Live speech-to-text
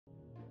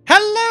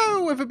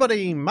Hello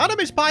everybody, my name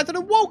is Python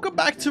and welcome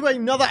back to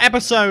another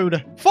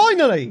episode,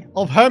 finally,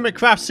 of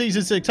Hermitcraft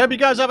Season 6. Hope you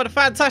guys are having a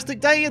fantastic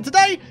day, and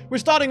today we're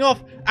starting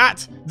off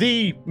at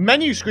the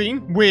menu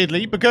screen,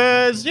 weirdly,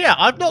 because, yeah,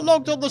 I've not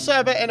logged on the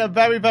server in a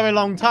very, very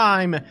long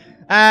time,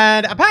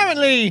 and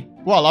apparently,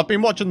 well, I've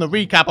been watching the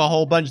recap a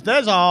whole bunch.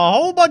 There's a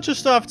whole bunch of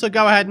stuff to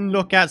go ahead and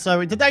look at, so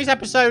in today's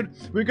episode,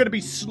 we're going to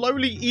be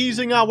slowly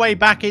easing our way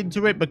back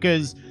into it,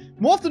 because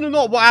more often than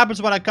not, what happens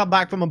when I come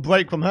back from a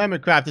break from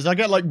Hermitcraft is I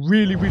get, like,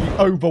 really, really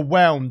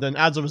overwhelmed, and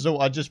as a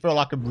result, I just feel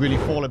like I'm really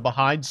falling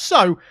behind.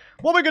 So,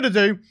 what we're going to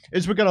do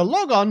is we're going to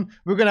log on,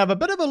 we're going to have a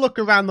bit of a look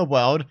around the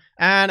world,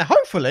 and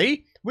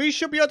hopefully, we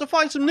should be able to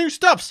find some new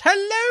stuffs.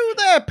 Hello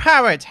there,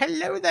 Parrot!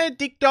 Hello there,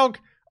 Dick Dog!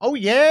 Oh,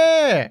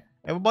 yeah!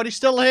 Everybody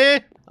still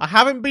here? I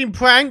haven't been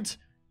pranked.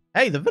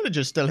 Hey, the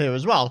villager's still here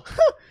as well.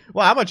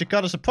 Well, how much you're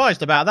kind of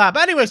surprised about that.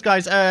 But anyways,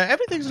 guys,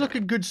 everything's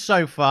looking good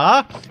so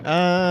far.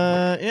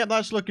 Yeah,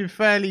 that's looking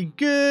fairly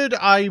good.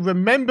 I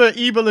remember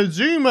Evil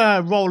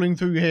Azuma rolling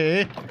through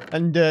here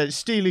and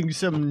stealing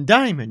some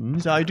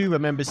diamonds. I do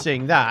remember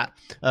seeing that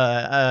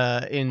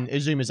in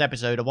Azuma's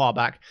episode a while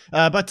back.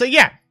 But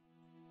yeah,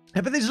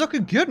 everything's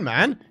looking good,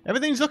 man.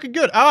 Everything's looking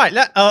good. All right,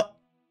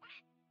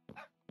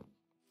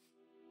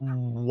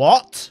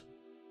 what?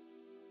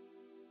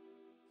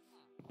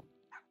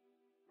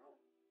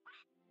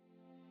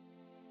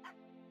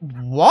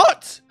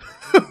 What?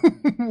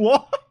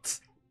 What?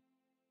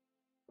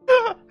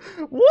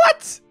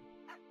 What?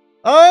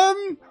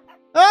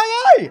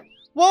 Alright.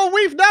 Well,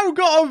 we've now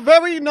got a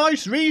very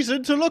nice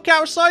reason to look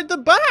outside the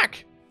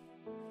back.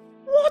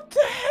 What the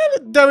hell?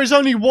 There is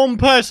only one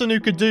person who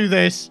could do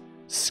this.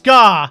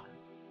 Scar.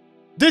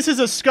 This is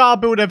a Scar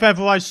build if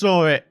ever I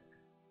saw it.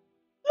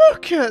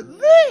 Look at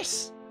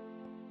this.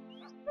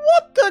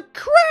 What the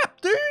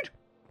crap, dude?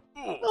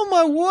 Oh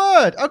my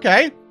word.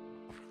 Okay.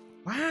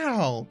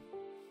 Wow.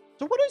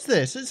 So what is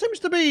this? It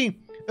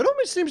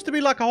almost seems to be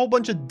like a whole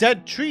bunch of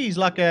dead trees,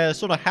 like a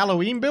sort of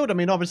Halloween build. I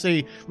mean,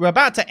 obviously, we're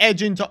about to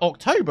edge into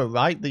October,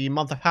 right? The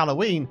month of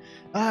Halloween.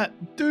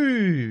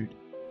 Dude.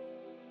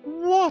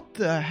 What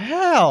the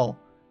hell?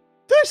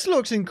 This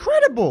looks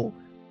incredible.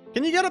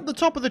 Can you get up the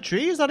top of the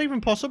tree? Is that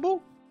even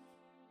possible?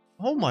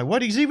 Oh my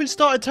word, he's even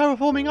started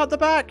terraforming up the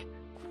back.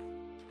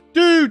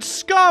 Dude,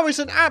 Scar is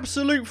an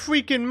absolute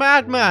freaking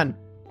madman.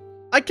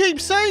 I keep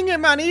saying it,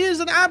 man. He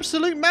is an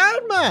absolute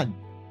madman.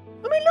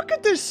 I mean, look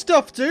at this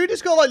stuff, dude.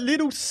 It's got, like,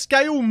 little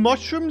scale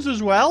mushrooms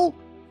as well.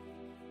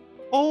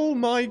 Oh,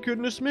 my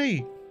goodness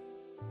me.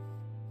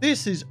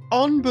 This is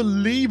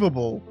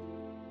unbelievable.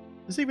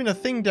 There's even a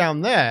thing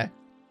down there.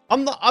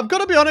 I've got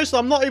to be honest,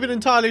 I'm not even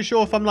entirely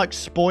sure if I'm, like,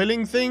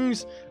 spoiling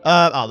things.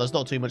 Oh, there's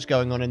not too much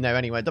going on in there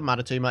anyway. It doesn't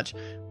matter too much.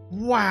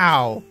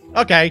 Wow.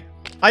 Okay.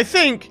 I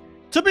think,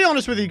 to be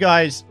honest with you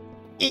guys,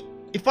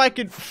 if I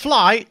could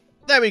fly,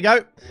 there we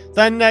go,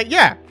 then,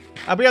 yeah,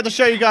 I'll be able to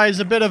show you guys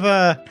a bit of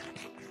a...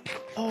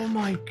 Oh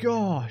my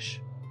gosh.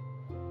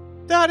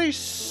 That is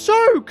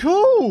so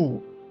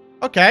cool.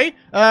 Okay,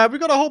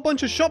 we've got a whole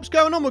bunch of shops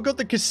going on. We've got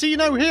the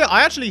casino here.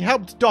 I actually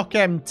helped Doc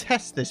M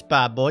test this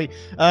bad boy.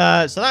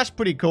 So that's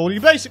pretty cool.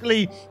 You place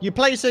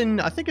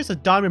in, I think it's a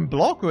diamond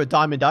block or a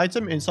diamond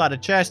item inside a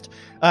chest.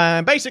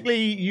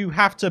 Basically, you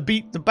have to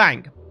beat the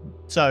bank.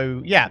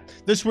 So, yeah,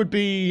 this would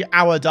be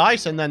our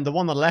dice, and then the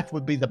one on the left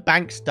would be the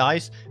bank's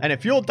dice. And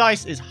if your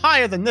dice is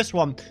higher than this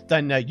one,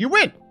 then you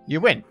win.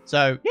 You win.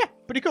 So, yeah,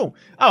 pretty cool.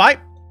 All right.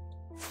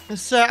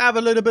 Let's have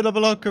a little bit of a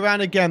look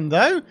around again,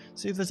 though.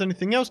 See if there's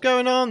anything else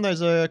going on.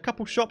 There's a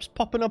couple shops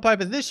popping up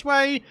over this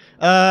way.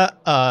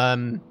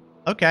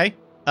 Okay.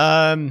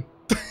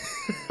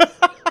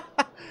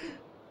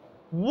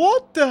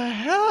 What the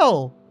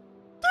hell?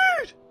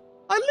 Dude,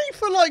 I leave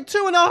for like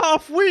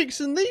 2.5 weeks,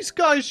 and these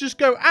guys just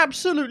go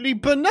absolutely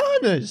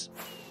bananas.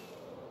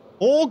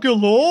 Ore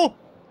galore.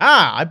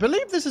 Ah, I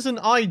believe this is an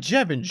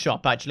Gavin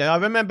shop, actually. I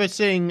remember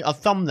seeing a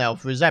thumbnail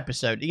for his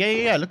episode.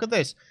 Yeah, look at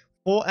this.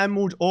 4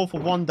 emerald ore for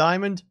 1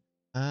 diamond.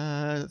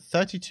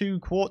 32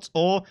 quartz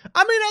ore.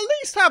 I mean, at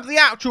least have the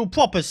actual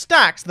proper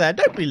stacks there.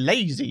 Don't be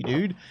lazy,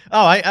 dude.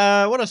 Alright,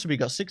 what else have we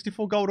got?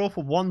 64 gold ore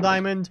for 1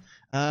 diamond.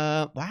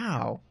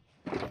 Wow.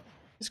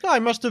 This guy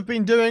must have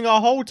been doing a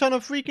whole ton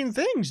of freaking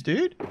things,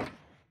 dude.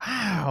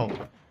 Wow.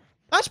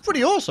 That's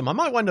pretty awesome. I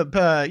might wind up,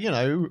 you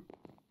know,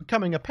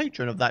 becoming a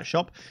patron of that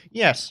shop.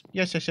 Yes.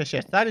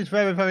 That is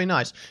very, very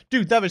nice.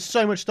 Dude, there is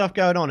so much stuff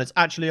going on. It's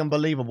actually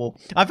unbelievable.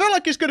 I feel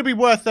like it's going to be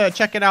worth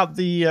checking out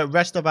the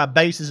rest of our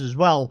bases as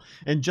well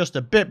in just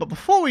a bit. But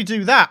before we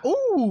do that...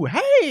 Ooh,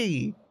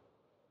 hey!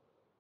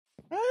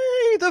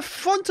 Hey, the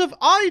front of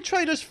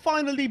iTrade has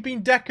finally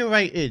been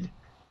decorated.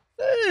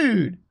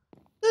 Dude,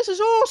 this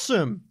is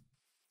awesome.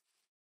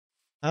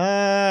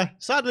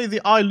 Sadly,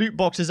 the eye loot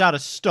box is out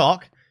of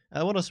stock.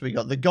 What else have we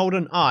got? The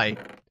golden eye.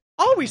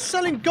 Oh, he's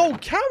selling gold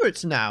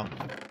carrots now.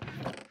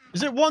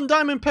 Is it 1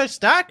 diamond per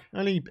stack?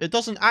 Only it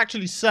doesn't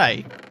actually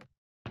say.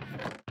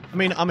 I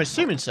mean, I'm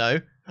assuming so.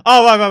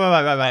 Oh,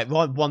 right.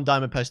 1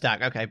 diamond per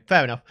stack. Okay,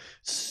 fair enough.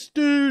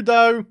 Stu,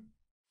 though.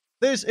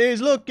 This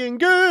is looking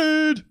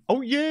good.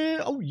 Oh, yeah.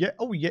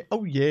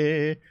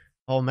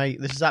 Oh,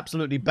 mate, this is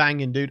absolutely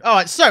banging, dude. All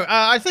right, so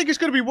I think it's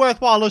going to be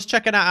worthwhile us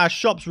checking out our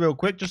shops real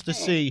quick just to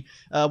see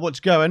what's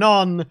going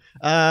on.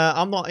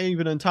 I'm not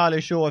even entirely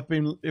sure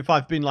if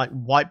I've been like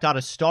wiped out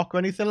of stock or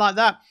anything like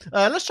that.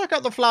 Let's check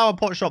out the flower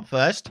pot shop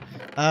first.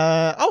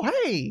 Oh,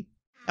 hey.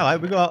 All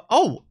right, we got...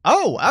 Oh,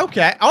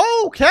 okay.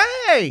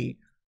 Okay.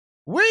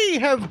 We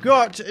have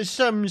got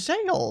some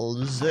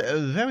sales.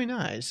 Very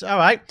nice. All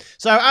right.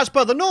 So as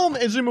per the norm,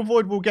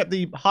 Izumavoid will get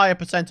the higher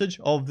percentage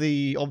of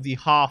the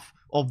half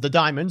of the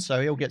diamonds,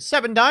 so he'll get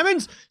 7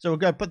 diamonds. So we'll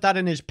go put that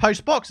in his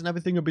post box and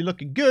everything will be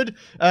looking good.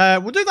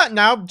 We'll do that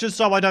now just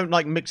so I don't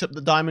like mix up the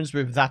diamonds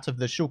with that of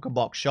the shulker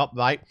box shop,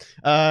 right?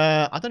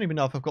 I don't even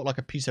know if I've got like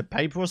a piece of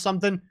paper or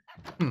something.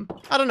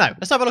 I don't know.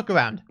 Let's have a look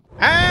around.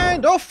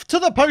 And off to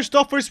the post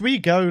office we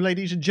go,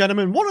 ladies and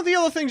gentlemen. One of the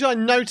other things I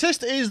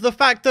noticed is the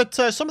fact that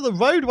some of the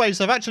roadways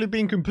have actually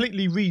been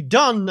completely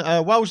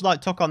redone. Wells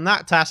like took on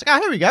that task. Ah,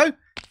 here we go.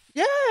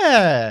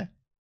 Yeah.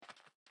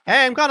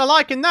 Hey, I'm kind of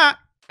liking that.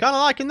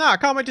 I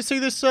can't wait to see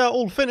this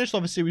all finished.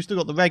 Obviously, we've still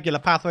got the regular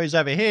pathways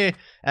over here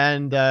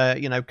and,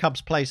 you know, Cub's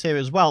place here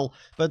as well.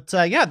 But,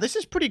 yeah, this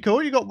is pretty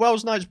cool. You got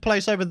Wells Knight's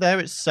place over there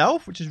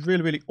itself, which is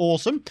really, really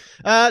awesome.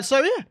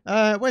 So,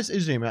 yeah, where's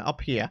Izuma? Up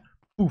here.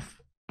 Oof.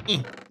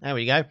 There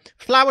we go.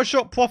 Flower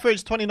shop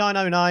profits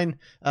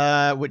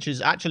 29.09, which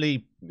is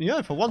actually, you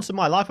know, for once in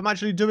my life, I'm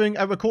actually doing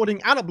a recording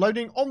and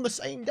uploading on the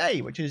same day,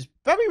 which is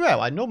very rare.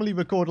 I normally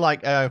record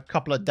like a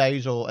couple of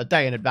days or a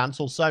day in advance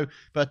or so.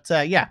 But,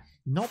 yeah.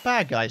 Not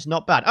bad, guys.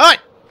 Not bad. All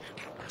right.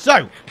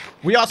 So,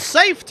 we are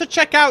safe to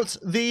check out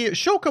the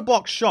shulker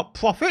box shop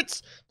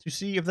profits to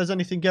see if there's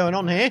anything going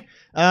on here.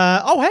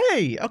 Oh,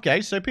 hey.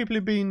 Okay, so people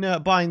have been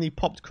buying the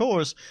popped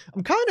cores.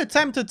 I'm kind of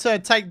tempted to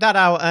take that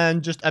out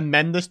and just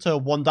amend this to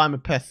 1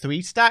 diamond per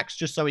 3 stacks,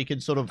 just so we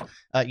can sort of,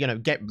 you know,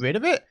 get rid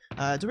of it.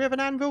 Do we have an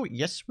anvil?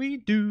 Yes, we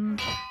do.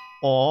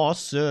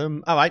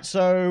 Awesome. All right,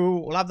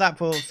 so we'll have that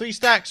for 3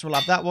 stacks. We'll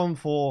have that one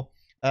for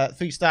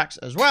 3 stacks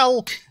as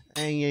well.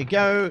 There you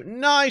go.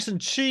 Nice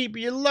and cheap.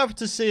 You love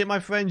to see it,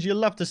 my friends. You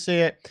love to see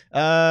it.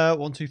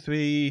 1, 2,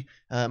 3.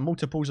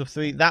 Multiples of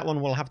 3. That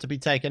one will have to be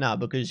taken out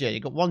because, yeah,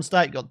 you got 1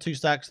 stack, you got 2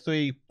 stacks,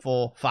 3,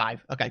 4,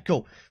 5. Okay,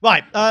 cool.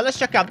 Right, let's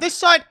check out this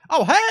side.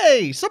 Oh,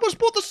 hey! Someone's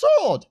bought the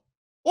sword!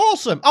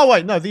 Awesome. Oh,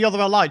 wait, no, the other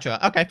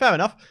elytra. Okay, fair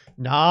enough.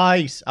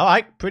 Nice. All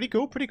right, pretty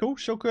cool, pretty cool.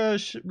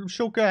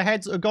 Shulker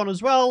heads are gone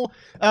as well.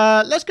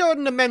 Let's go ahead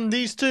and amend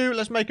these 2.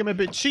 Let's make them a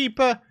bit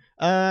cheaper.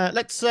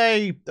 Let's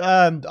say,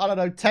 I don't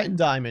know, 10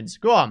 diamonds.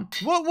 Go on.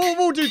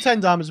 We'll do 10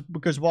 diamonds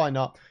because why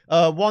not?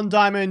 1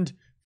 diamond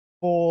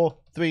for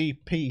 3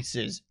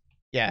 pieces.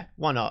 Yeah,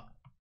 why not?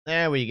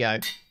 There we go.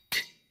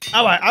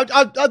 All right,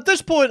 at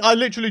this point, I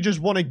literally just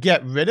want to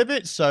get rid of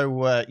it.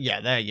 So, yeah,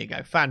 there you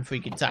go.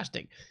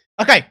 Fan-freaking-tastic.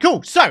 Okay,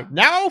 cool. So,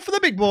 now for the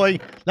big boy.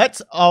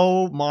 Let's,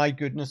 oh my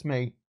goodness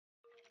me.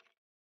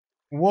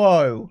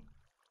 Whoa.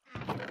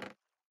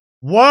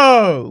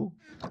 Whoa.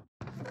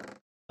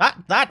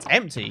 That's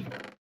empty.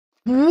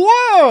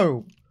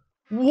 Whoa!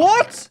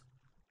 What?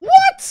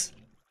 What?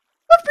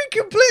 I've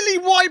been completely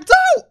wiped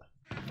out!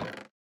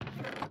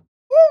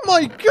 Oh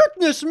my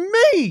goodness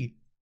me!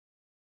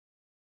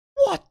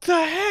 What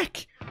the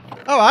heck?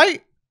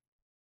 Alright.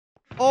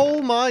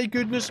 Oh my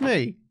goodness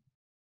me.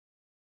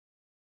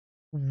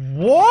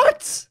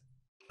 What?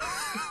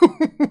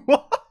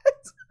 What?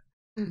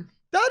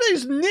 That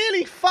is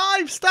nearly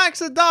 5 stacks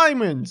of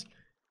diamonds.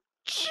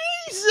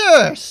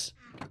 Jesus!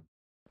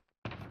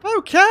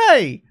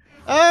 Okay.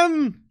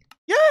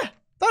 Yeah,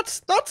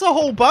 that's a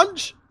whole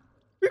bunch.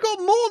 We got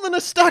more than a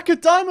stack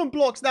of diamond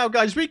blocks now,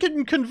 guys. We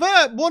can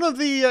convert one of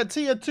the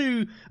tier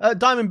 2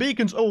 diamond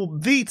beacons, or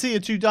the tier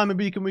 2 diamond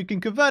beacon. We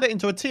can convert it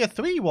into a tier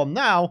 3 one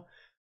now.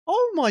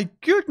 Oh my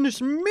goodness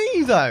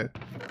me, though.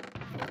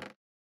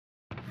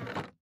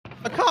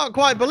 I can't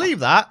quite believe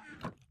that.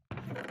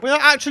 We're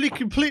actually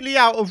completely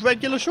out of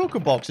regular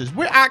shulker boxes.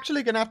 We're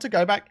actually going to have to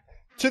go back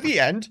to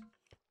the end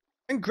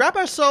and grab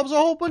ourselves a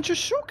whole bunch of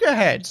shulker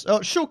heads, or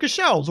shulker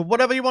shells, or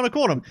whatever you want to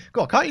call them.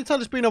 God, can't you tell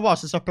it's been a while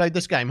since I've played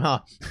this game, huh?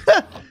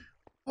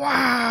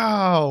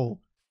 Wow.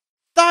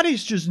 That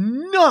is just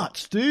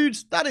nuts,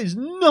 dudes. That is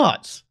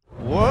nuts.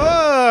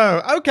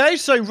 Whoa. Okay,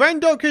 so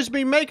Rendok has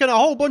been making a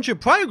whole bunch of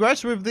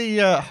progress with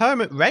the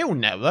Hermit Rail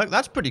Network.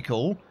 That's pretty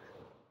cool.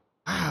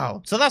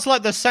 Wow. So that's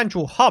like the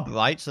central hub,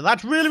 right? So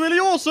that's really, really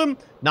awesome.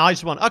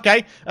 Nice one.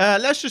 Okay,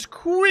 let's just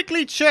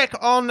quickly check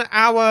on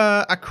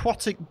our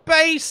aquatic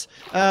base.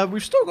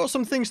 We've still got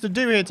some things to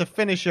do here to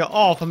finish it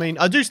off. I mean,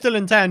 I do still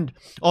intend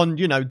on,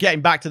 you know,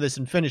 getting back to this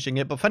and finishing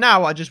it. But for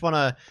now, I just want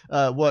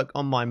to work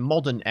on my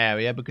modern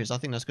area because I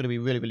think that's going to be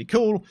really, really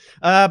cool.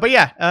 But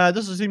yeah,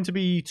 doesn't seem to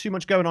be too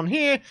much going on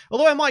here.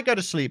 Although I might go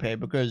to sleep here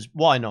because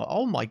why not?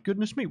 Oh my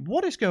goodness me.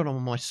 What is going on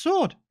with my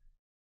sword?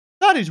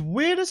 That is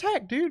weird as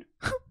heck, dude.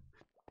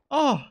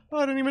 Oh,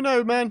 I don't even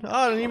know, man.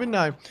 I don't even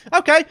know.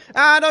 Okay,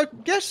 and I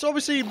guess,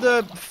 obviously,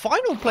 the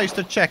final place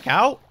to check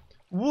out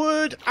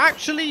would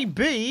actually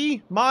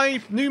be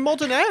my new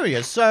modern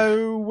area.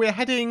 So, we're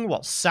heading,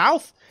 what,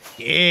 south?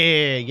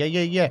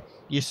 Yeah.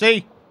 You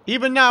see,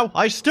 even now,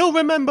 I still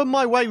remember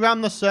my way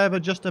around the server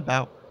just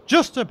about.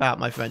 Just about,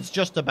 my friends,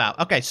 just about.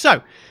 Okay,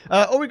 so,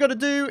 all we got to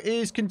do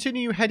is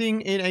continue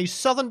heading in a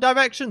southern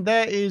direction.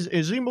 There is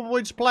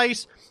Izumovoid's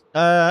place.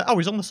 Oh,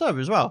 he's on the server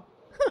as well.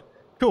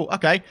 Cool,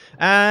 okay.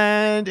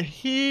 And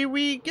here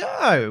we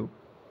go.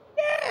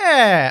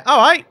 Yeah, all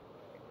right.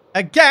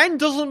 Again,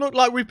 doesn't look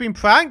like we've been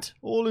pranked.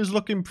 All is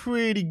looking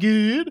pretty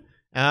good.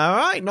 All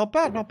right, not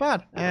bad, not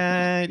bad.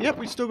 And, yep,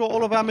 we still got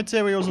all of our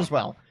materials as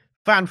well.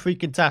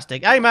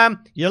 Fan-freaking-tastic. Hey, man,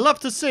 you love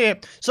to see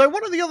it. So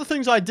one of the other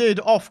things I did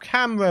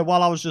off-camera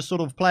while I was just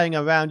sort of playing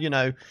around, you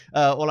know,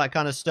 all that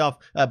kind of stuff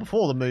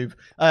before the move,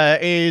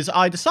 is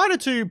I decided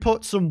to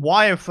put some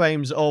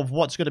wireframes of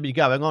what's going to be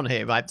going on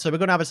here, right? So we're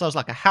going to have ourselves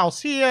like a house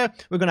here.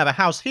 We're going to have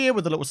a house here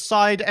with a little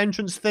side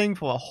entrance thing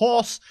for a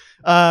horse.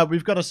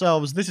 We've got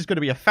ourselves, this is going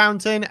to be a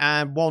fountain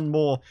and one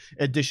more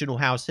additional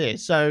house here.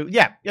 So,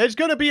 yeah, it's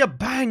going to be a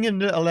banging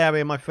little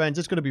area, my friends.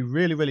 It's going to be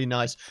really, really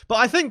nice. But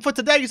I think for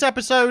today's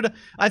episode,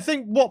 I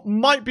think what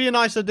might be a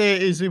nice idea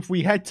is if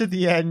we head to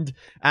the end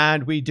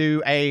and we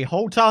do a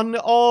whole ton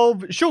of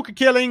shulker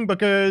killing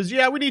because,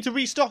 yeah, we need to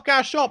restock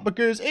our shop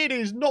because it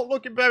is not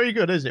looking very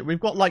good, is it? We've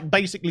got, like,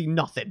 basically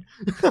nothing.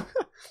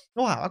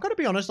 Wow, I've got to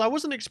be honest, I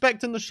wasn't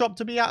expecting the shop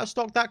to be out of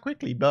stock that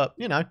quickly, but,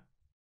 you know.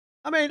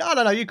 I mean, I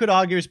don't know. You could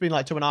argue it's been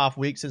like 2.5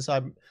 weeks since I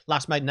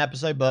last made an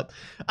episode, but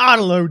I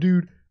don't know,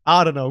 dude.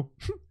 I don't know.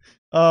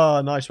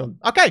 Oh, nice one.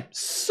 Okay,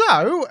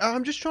 so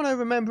I'm just trying to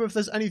remember if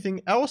there's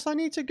anything else I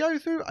need to go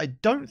through. I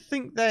don't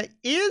think there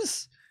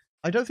is.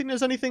 I don't think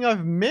there's anything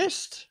I've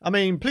missed. I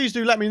mean, please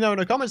do let me know in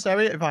the comments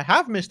area if I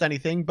have missed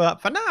anything,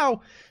 but for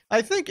now,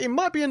 I think it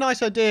might be a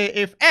nice idea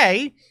if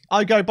A,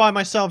 I go buy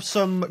myself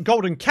some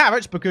golden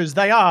carrots because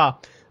they are...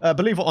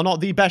 believe it or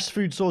not, the best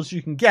food source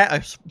you can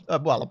get,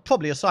 well,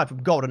 probably aside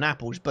from golden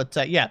apples, but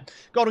yeah,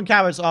 golden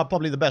carrots are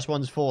probably the best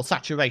ones for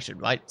saturation,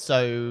 right?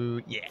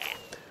 So, yeah,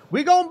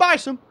 we're going to buy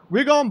some.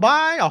 We're going to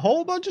buy a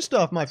whole bunch of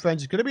stuff, my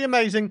friends. It's going to be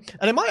amazing,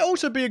 and it might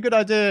also be a good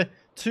idea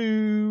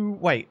to...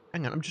 Wait,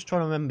 hang on, I'm just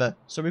trying to remember.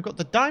 So we've got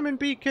the diamond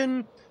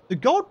beacon. The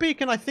gold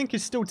beacon, I think,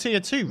 is still tier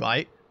 2,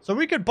 right? So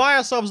we could buy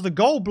ourselves the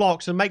gold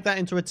blocks and make that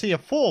into a tier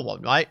 4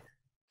 one, right?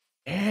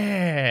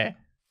 Yeah,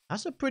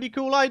 that's a pretty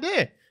cool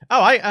idea.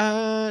 All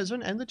right, is there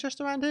an ender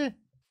chest around here?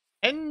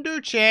 Ender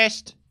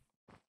chest.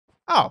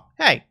 Oh,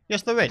 hey,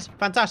 yes there is.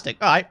 Fantastic.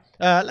 All right,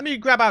 let me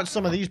grab out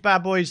some of these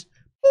bad boys.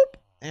 Boop.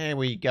 There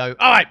we go.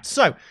 All right,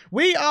 so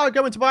we are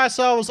going to buy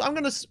ourselves. I'm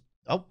going to...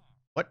 Oh,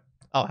 what?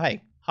 Oh,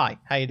 hey. Hi.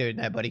 How you doing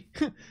there, buddy?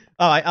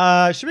 All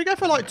right, should we go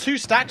for like 2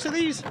 stacks of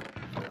these?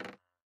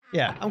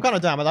 Yeah, I'm kind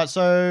of down with that.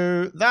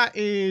 So that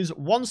is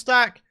 1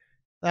 stack.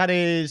 That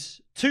is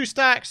 2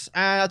 stacks.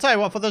 And I'll tell you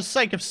what, for the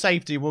sake of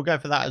safety, we'll go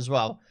for that as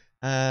well.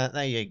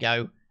 There you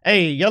go.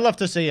 Hey, you'll love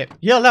to see it.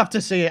 You'll love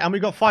to see it. And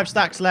we've got 5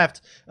 stacks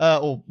left.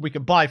 Or we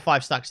could buy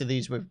 5 stacks of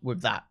these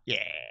with that. Yeah,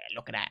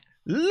 look at that.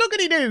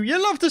 Look-a-dee-doo.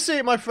 You'll love to see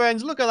it, my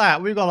friends. Look at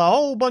that. We've got a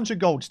whole bunch of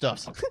gold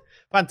stuffs.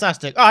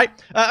 Fantastic. All right.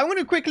 I'm going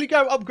to quickly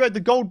go upgrade the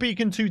gold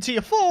beacon to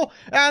tier 4.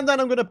 And then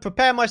I'm going to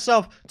prepare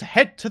myself to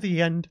head to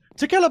the end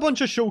to kill a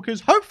bunch of shulkers.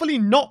 Hopefully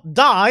not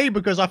die,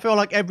 because I feel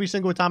like every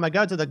single time I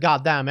go to the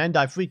goddamn end,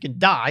 I freaking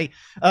die.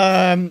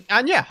 And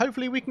yeah,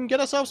 hopefully we can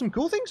get ourselves some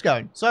cool things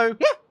going. So,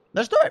 yeah.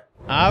 Let's do it.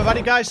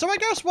 Alrighty, guys. So I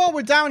guess while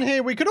we're down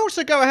here, we could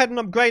also go ahead and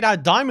upgrade our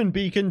diamond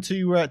beacon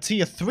to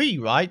tier 3,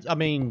 right? I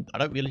mean, I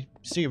don't really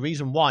see a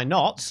reason why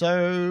not.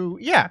 So,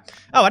 yeah.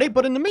 Alrighty,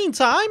 but in the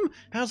meantime,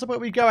 how's about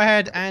we go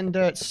ahead and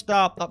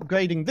start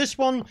upgrading this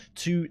one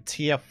to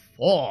tier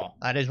 4.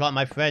 That is right,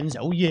 my friends.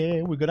 Oh,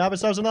 yeah. We're going to have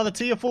ourselves another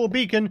tier 4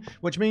 beacon,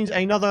 which means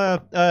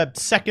another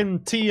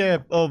second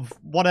tier of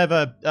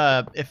whatever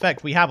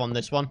effect we have on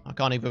this one. I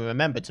can't even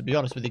remember, to be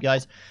honest with you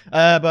guys.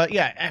 But,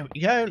 yeah, there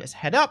we go. Let's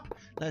head up.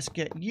 Let's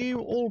get you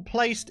all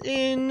placed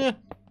in.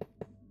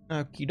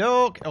 Okie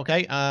doke.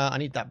 Okay, I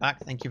need that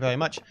back. Thank you very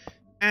much.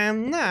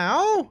 And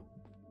now,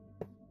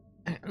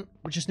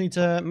 we just need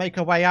to make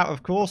our way out,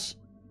 of course.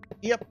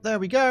 Yep, there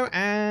we go.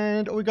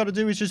 And all we got to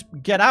do is just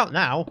get out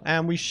now.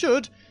 And we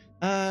should,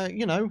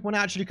 you know, when it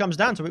actually comes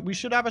down to it, we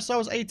should have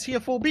ourselves a tier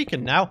 4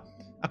 beacon now.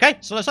 Okay,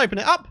 so let's open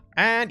it up.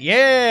 And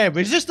yeah,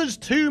 resistance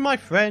 2, my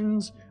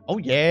friends. Oh,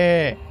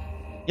 yeah.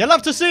 You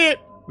love to see it.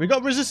 We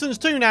got resistance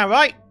 2 now,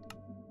 right?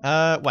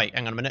 Wait,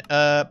 hang on a minute.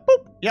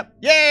 Boop. Yep.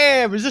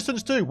 Yeah,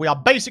 resistance 2. We are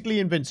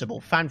basically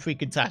invincible.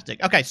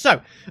 Fan-freaking-tastic. Okay,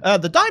 so,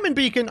 the diamond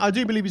beacon, I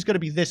do believe is going to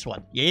be this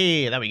one.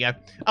 Yeah, there we go.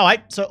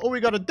 Alright, so all we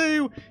got to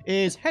do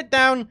is head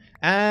down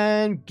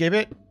and give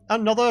it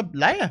another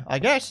layer, I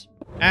guess.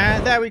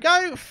 And there we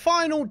go.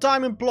 Final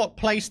diamond block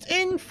placed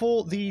in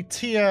for the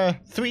tier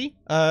 3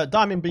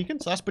 diamond beacon.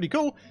 So that's pretty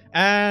cool.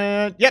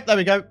 And, yep, there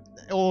we go.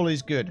 All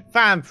is good.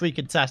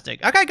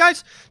 Fan-freaking-tastic. Okay,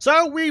 guys.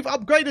 So we've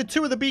upgraded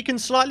 2 of the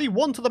beacons slightly.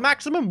 1 to the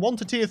maximum, 1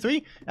 to tier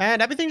 3.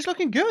 And everything's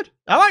looking good.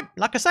 All right.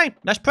 Like I say,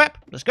 let's prep.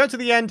 Let's go to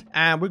the end.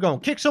 And we're going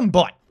to kick some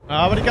butt.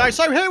 Alrighty, guys.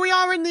 So here we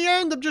are in the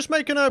end. I'm just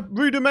making a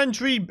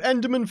rudimentary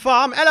Enderman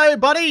farm. Hello,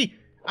 buddy.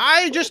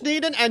 I just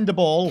need an ender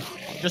ball.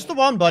 Just the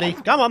one, buddy.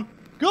 Come on.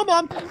 Come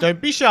on. Don't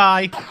be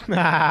shy. Come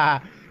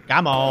on.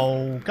 Come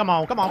on.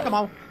 Come on. Come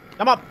on.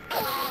 Come on.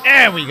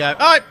 There we go.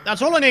 All right.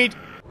 That's all I need.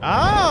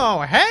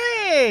 Oh,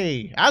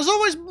 hey! As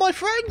always, my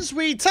friends,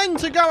 we tend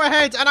to go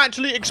ahead and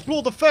actually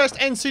explore the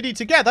first end city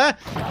together.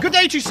 Good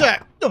day to you, sir.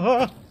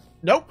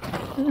 Nope.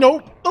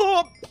 Nope.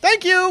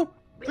 Thank you.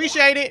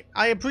 Appreciate it.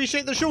 I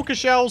appreciate the shulker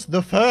shells.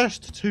 The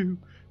first two.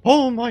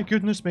 Oh, my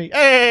goodness me.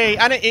 Hey,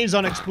 and it is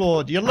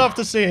unexplored. You'll love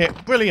to see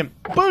it. Brilliant.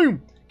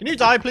 Boom. Can you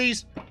die,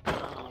 please?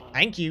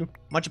 Thank you.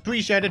 Much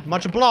appreciated.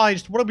 Much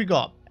obliged. What have we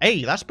got?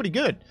 Hey, that's pretty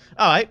good.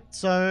 Alright,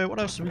 so what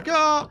else have we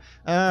got?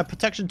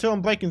 Protection 2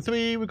 on Breaking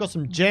 3. We've got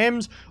some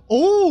gems.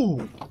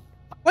 Oh!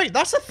 Wait,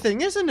 that's a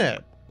thing, isn't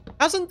it?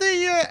 Has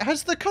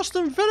the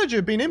custom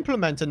villager been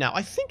implemented now?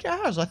 I think it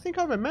has. I think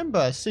I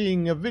remember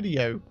seeing a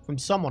video from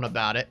someone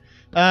about it.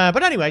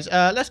 But anyways,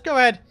 let's go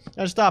ahead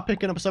and start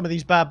picking up some of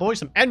these bad boys.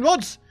 Some end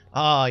rods.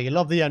 Ah, you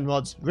love the end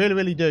rods. Really,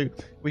 really do.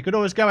 We could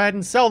always go ahead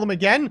and sell them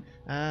again.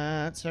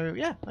 So,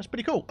 yeah, that's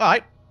pretty cool.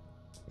 Alright.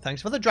 Thanks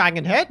for the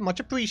dragon head. Much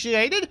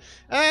appreciated.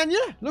 And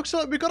yeah, looks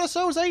like we got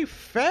ourselves a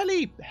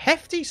fairly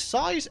hefty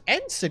size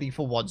end city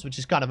for once, which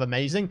is kind of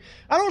amazing.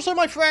 And also,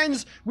 my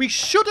friends, we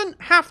shouldn't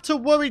have to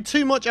worry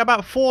too much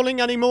about falling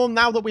anymore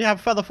now that we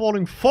have Feather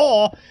Falling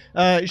 4.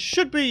 It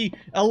should be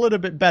a little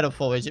bit better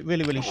for us. It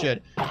really, really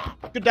should.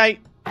 Good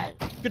day.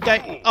 Good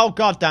day. Oh,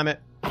 god damn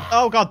it.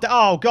 Oh, god.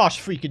 Oh, gosh,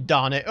 freaking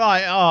darn it.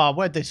 Right. Oh,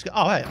 where'd this go?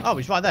 Oh, hey. Oh,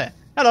 he's right there.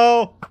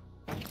 Hello.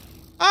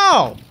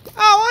 Oh.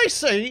 Oh, I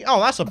see.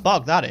 Oh, that's a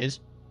bug, that is.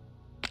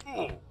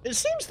 It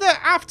seems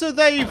that after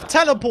they've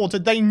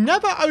teleported, they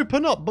never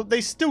open up, but they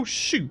still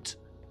shoot.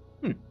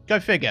 Go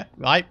figure,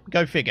 right?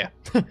 Go figure.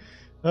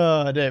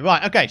 Oh, dear.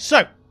 Right, okay,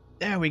 so,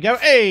 there we go.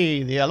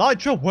 Hey, the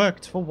Elytra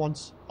worked for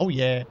once. Oh,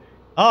 yeah.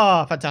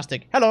 Ah,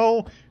 fantastic.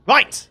 Hello.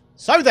 Right,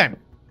 so then,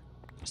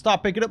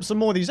 start picking up some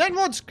more of these end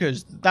rods,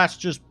 because that's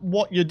just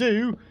what you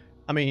do.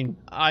 I mean,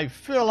 I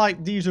feel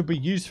like these would be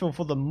useful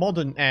for the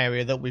modern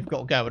area that we've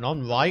got going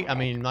on, right? I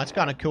mean, that's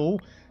kind of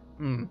cool.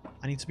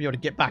 I need to be able to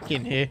get back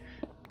in here.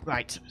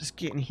 Right, let's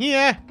get in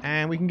here,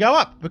 and we can go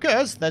up,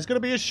 because there's going to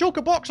be a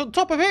shulker box on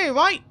top of here,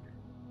 right?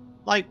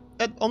 Like,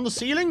 on the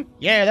ceiling?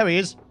 Yeah, there he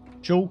is.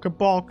 Shulker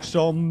box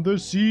on the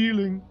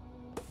ceiling.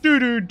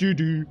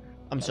 Do-do-do-do.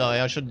 I'm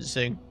sorry, I shouldn't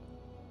sing.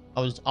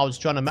 I was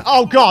trying to make...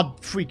 Oh,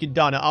 God! Freaking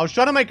done it. I was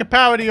trying to make a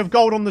parody of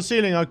Gold on the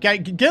Ceiling, okay?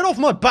 Get off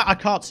my back. I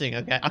can't sing,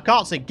 okay? I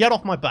can't sing. Get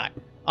off my back.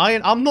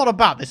 I'm not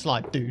about this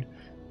life, dude.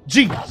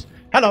 Jeez.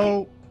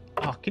 Hello.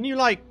 Oh, can you,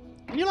 like,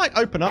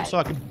 open up so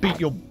I can beat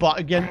your butt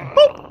again?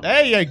 Boop!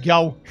 There you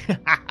go.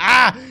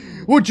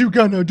 What you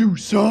gonna do,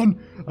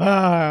 son?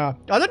 I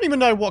don't even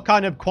know what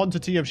kind of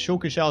quantity of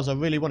shulker shells I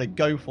really want to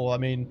go for. I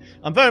mean,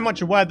 I'm very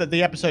much aware that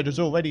the episode is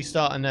already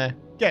starting to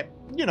get,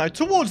 you know,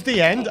 towards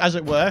the end, as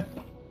it were.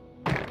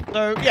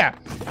 So, yeah,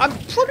 I'm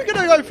probably going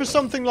to go for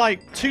something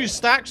like 2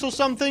 stacks or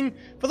something.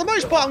 For the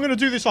most part, I'm going to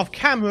do this off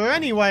camera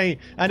anyway,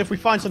 and if we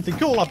find something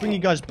cool, I'll bring you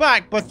guys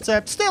back. But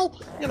still,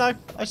 you know,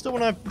 I still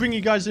want to bring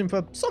you guys in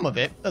for some of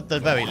it, at the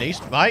very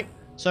least, right?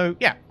 So,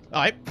 yeah,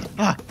 all right.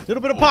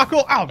 Little bit of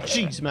parkour. Oh,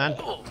 jeez, man.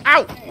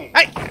 Ow!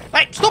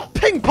 Hey, stop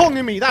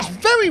ping-ponging me. That's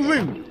very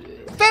rude.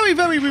 Very,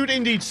 very rude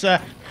indeed, sir.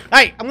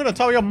 Hey, I'm going to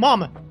tell your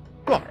mama.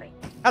 Come on.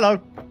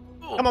 Hello.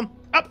 Come on.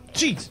 Oh,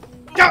 jeez.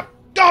 Go.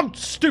 Oh,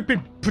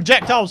 stupid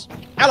projectiles.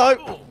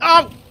 Hello.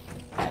 Oh.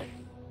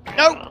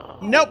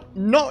 Nope.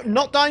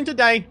 Not dying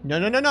today.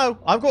 No.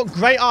 I've got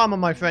great armor,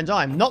 my friends.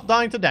 I am not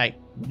dying today.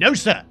 No,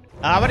 sir.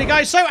 Alrighty,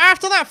 guys. So,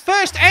 after that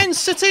first end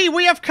city,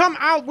 we have come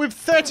out with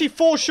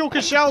 34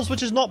 shulker shells,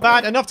 which is not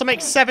bad. Enough to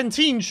make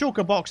 17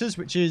 shulker boxes,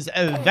 which is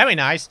very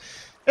nice.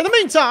 In the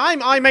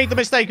meantime, I made the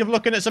mistake of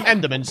looking at some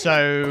endermen.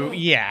 So,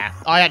 yeah.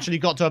 I actually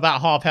got to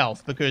about half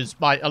health because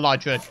my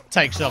elytra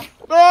takes up...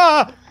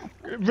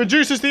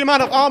 reduces the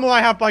amount of armor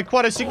I have by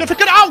quite a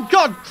significant... Oh,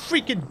 God!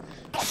 Freaking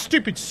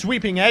stupid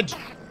sweeping edge.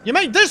 You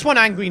made this one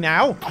angry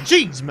now.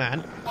 Jeez,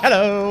 man.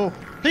 Hello.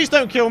 Please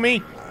don't kill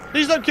me.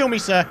 Please don't kill me,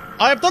 sir.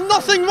 I have done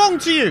nothing wrong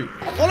to you.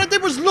 All I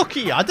did was look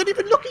at you. I didn't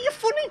even look at you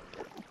funny.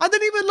 I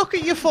didn't even look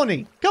at you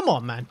funny. Come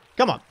on, man.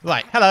 Come on.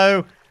 Right.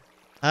 Hello.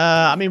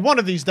 I mean, one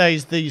of these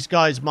days, these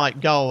guys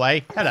might go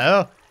away.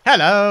 Hello.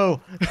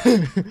 Hello.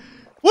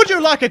 Would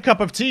you like a cup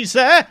of tea,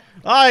 sir?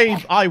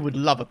 I would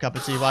love a cup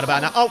of tea right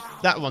about now. Oh,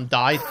 that one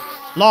died.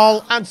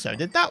 Lol, and so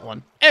did that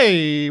one.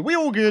 Hey, we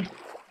all good.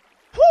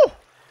 Whew.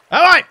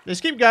 All right,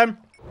 let's keep going.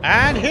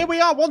 And here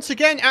we are once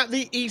again at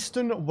the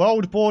eastern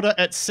world border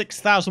at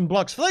 6,000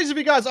 blocks. For those of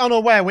you guys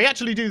unaware, we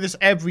actually do this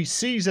every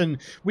season.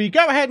 We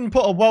go ahead and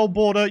put a world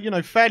border, you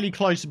know, fairly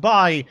close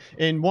by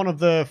in one of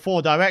the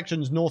 4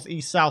 directions, north,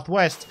 east, south,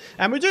 west.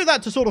 And we do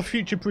that to sort of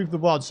future-proof the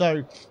world.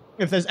 So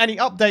if there's any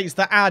updates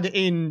that add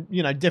in,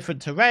 you know,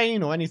 different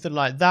terrain or anything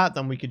like that,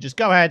 then we could just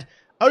go ahead,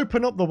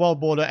 open up the world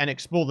border and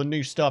explore the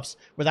new stuffs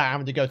without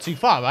having to go too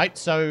far, right?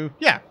 So,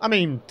 yeah, I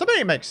mean, to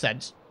me it makes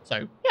sense.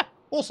 So, yeah,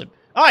 awesome.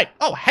 All right.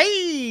 Oh,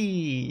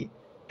 hey.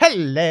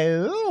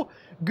 Hello.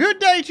 Good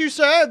day to you,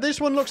 sir. This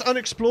one looks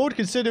unexplored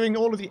considering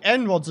all of the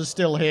end rods are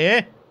still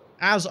here,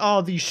 as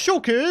are the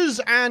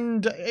shulkers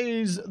and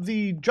is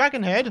the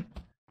dragon head.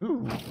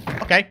 Ooh.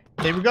 Okay.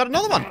 There we got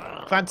another one.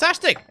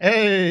 Fantastic.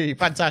 Hey,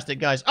 fantastic,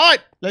 guys. All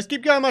right, let's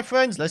keep going, my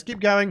friends. Let's keep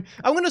going.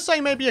 I'm going to say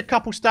maybe a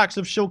couple stacks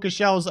of shulker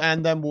shells,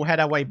 and then we'll head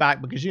our way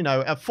back because, you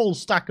know, a full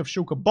stack of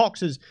shulker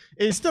boxes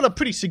is still a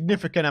pretty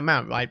significant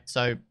amount, right?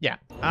 So, yeah.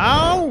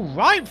 All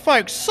right,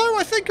 folks. So,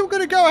 I think I'm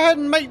going to go ahead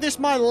and make this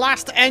my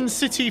last end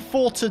city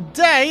for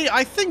today.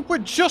 I think we're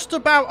just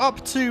about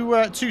up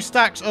to 2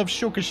 stacks of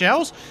shulker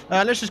shells.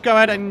 Let's just go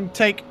ahead and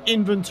take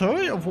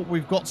inventory of what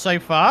we've got so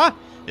far.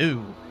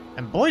 Ooh.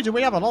 And boy, do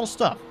we have a lot of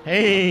stuff.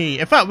 Hey,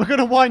 in fact, we're going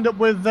to wind up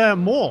with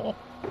more.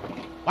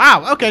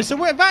 Wow, okay, so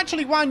we've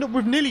actually wound up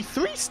with nearly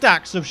 3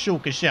 stacks of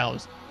shulker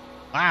shells.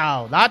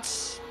 Wow,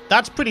 that's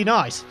pretty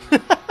nice.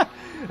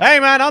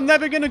 Hey, man, I'm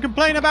never going to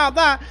complain about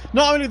that.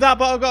 Not only that,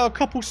 but I've got a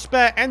couple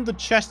spare ender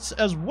chests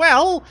as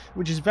well,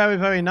 which is very,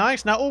 very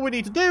nice. Now, all we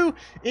need to do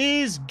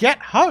is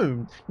get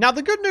home. Now,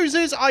 the good news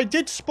is I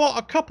did spot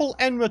a couple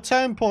end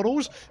return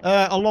portals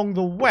along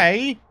the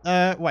way.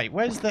 Wait,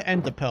 where's the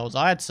ender pearls?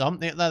 I had some.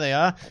 There they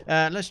are.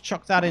 Let's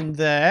chuck that in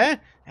there.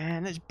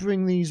 And let's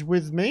bring these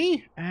with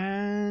me.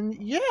 And,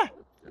 yeah.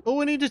 All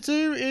we need to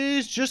do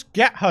is just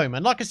get home.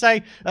 And like I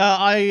say,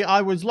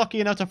 I was lucky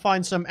enough to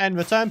find some end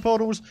return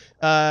portals,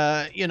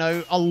 you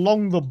know,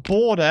 along the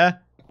border.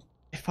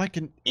 If I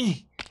can...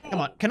 Come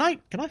on, can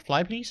I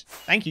fly, please?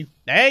 Thank you.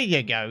 There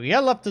you go.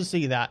 You'll love to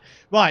see that.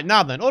 Right,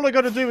 now then, all I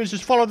got to do is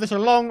just follow this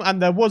along,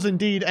 and there was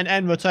indeed an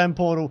end return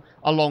portal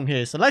along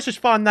here. So let's just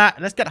find that.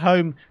 Let's get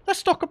home. Let's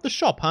stock up the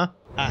shop, huh?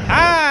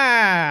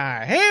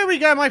 Aha! Here we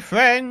go, my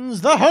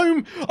friends. The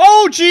home.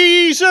 Oh,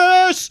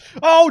 Jesus!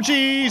 Oh,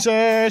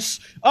 Jesus!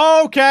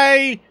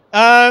 Okay.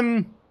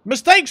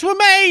 Mistakes were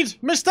made.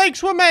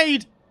 Mistakes were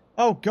made.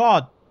 Oh,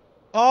 God.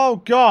 Oh,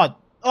 God.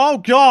 Oh,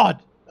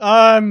 God.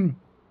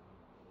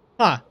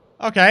 Huh.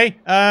 Okay,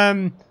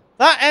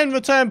 that end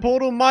return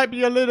portal might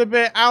be a little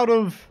bit out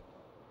of,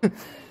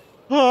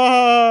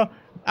 out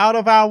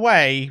of our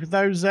way.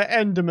 Those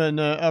Endermen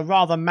are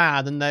rather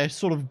mad and they're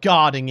sort of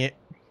guarding it.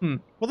 Well,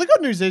 the good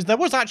news is there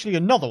was actually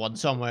another one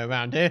somewhere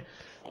around here.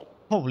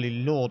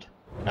 Holy Lord.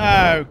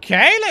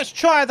 Okay, let's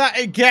try that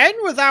again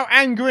without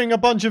angering a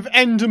bunch of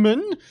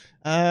Endermen.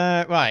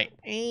 Right.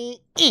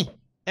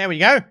 There we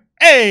go.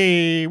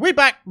 Hey, we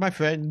back, my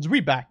friends, we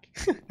back.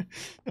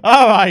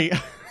 All right.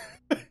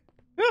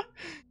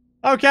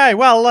 Okay,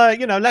 well,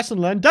 you know, lesson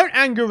learned. Don't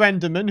anger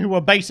Endermen who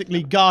are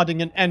basically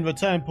guarding an end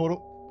return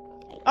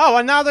portal. Oh,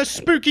 and now there's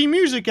spooky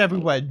music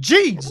everywhere.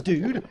 Jeez,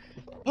 dude.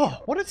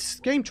 Oh, what is this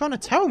game trying to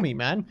tell me,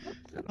 man?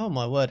 Oh,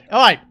 my word.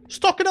 All right,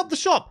 stocking up the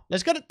shop.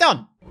 Let's get it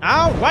done.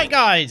 All right,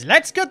 guys,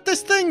 let's get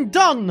this thing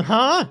done,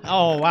 huh?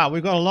 Oh, wow,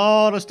 we've got a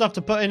lot of stuff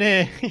to put in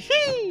here.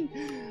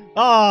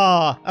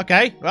 Ah,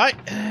 okay, right.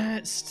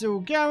 Still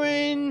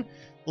going.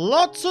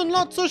 Lots and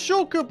lots of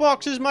shulker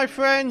boxes, my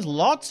friends.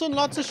 Lots and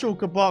lots of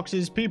shulker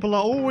boxes. People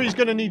are always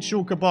going to need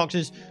shulker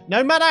boxes.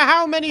 No matter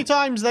how many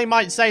times they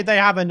might say they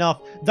have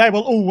enough, they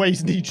will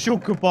always need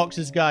shulker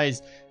boxes,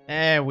 guys.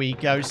 There we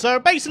go. So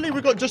basically,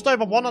 we've got just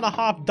over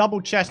 1.5 double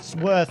chests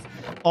worth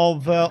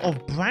of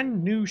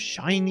brand new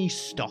shiny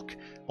stock.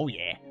 Oh,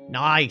 yeah.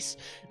 Nice.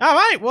 All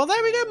right. Well,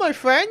 there we go, my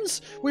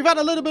friends. We've had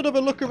a little bit of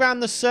a look around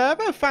the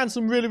server, found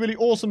some really, really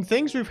awesome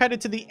things. We've headed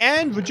to the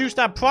end, reduced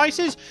our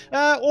prices.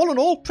 All in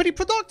all, pretty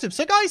productive.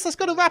 So, guys, that's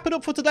got to wrap it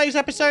up for today's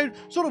episode.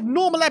 Sort of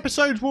normal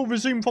episodes will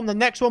resume from the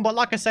next one. But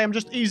like I say, I'm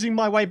just easing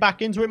my way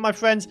back into it, my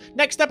friends.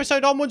 Next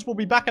episode onwards, we'll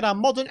be back at our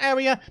modern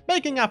area,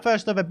 making our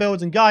first ever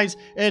builds. And, guys,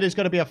 it is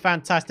going to be a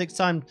fantastic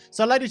time.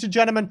 So, ladies and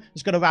gentlemen,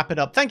 it's going to wrap it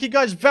up. Thank you,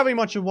 guys, very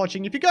much for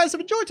watching. If you guys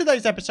have enjoyed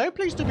today's episode,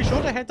 please do be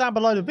sure to head down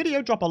below the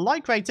video, drop a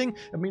like rating.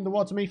 It'd mean the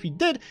world to me if you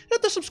did.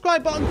 Hit the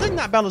subscribe button, ding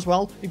that bell as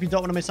well if you don't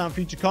want to miss out on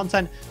future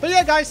content. But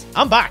yeah, guys,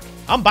 I'm back.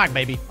 I'm back,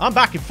 baby. I'm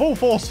back in full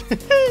force.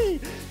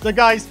 So,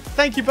 guys,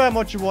 thank you very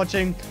much for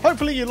watching.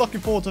 Hopefully, you're looking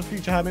forward to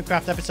future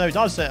Hermitcraft episodes.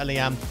 I certainly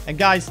am. And,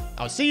 guys,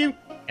 I'll see you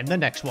in the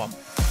next one.